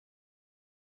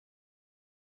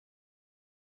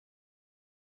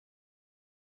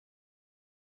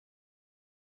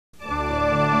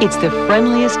It's the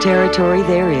friendliest territory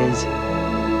there is.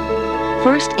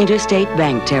 First Interstate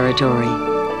Bank territory,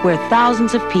 where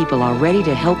thousands of people are ready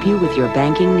to help you with your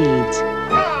banking needs.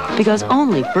 Because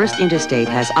only First Interstate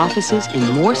has offices in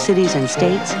more cities and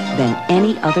states than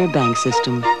any other bank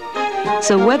system.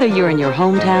 So whether you're in your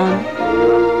hometown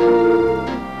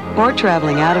or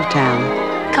traveling out of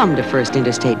town, come to First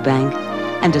Interstate Bank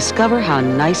and discover how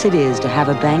nice it is to have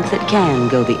a bank that can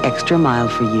go the extra mile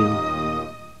for you.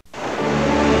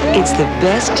 It's the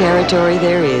best territory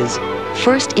there is,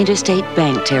 First Interstate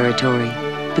Bank territory,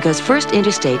 because First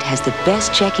Interstate has the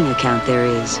best checking account there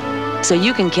is. So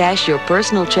you can cash your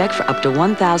personal check for up to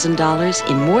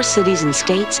 $1,000 in more cities and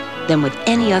states than with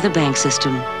any other bank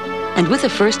system. And with a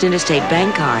First Interstate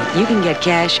Bank card, you can get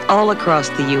cash all across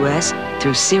the U.S.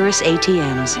 through Cirrus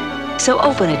ATMs. So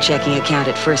open a checking account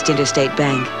at First Interstate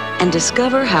Bank and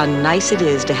discover how nice it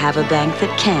is to have a bank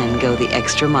that can go the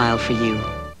extra mile for you.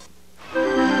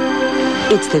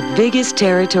 It's the biggest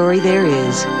territory there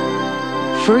is,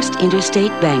 First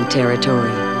Interstate Bank territory.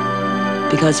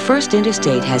 Because First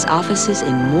Interstate has offices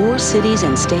in more cities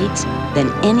and states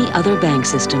than any other bank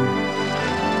system.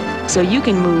 So you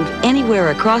can move anywhere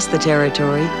across the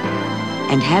territory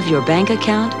and have your bank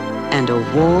account and a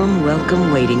warm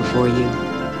welcome waiting for you.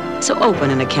 So open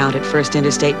an account at First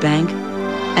Interstate Bank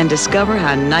and discover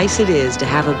how nice it is to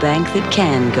have a bank that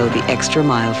can go the extra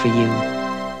mile for you.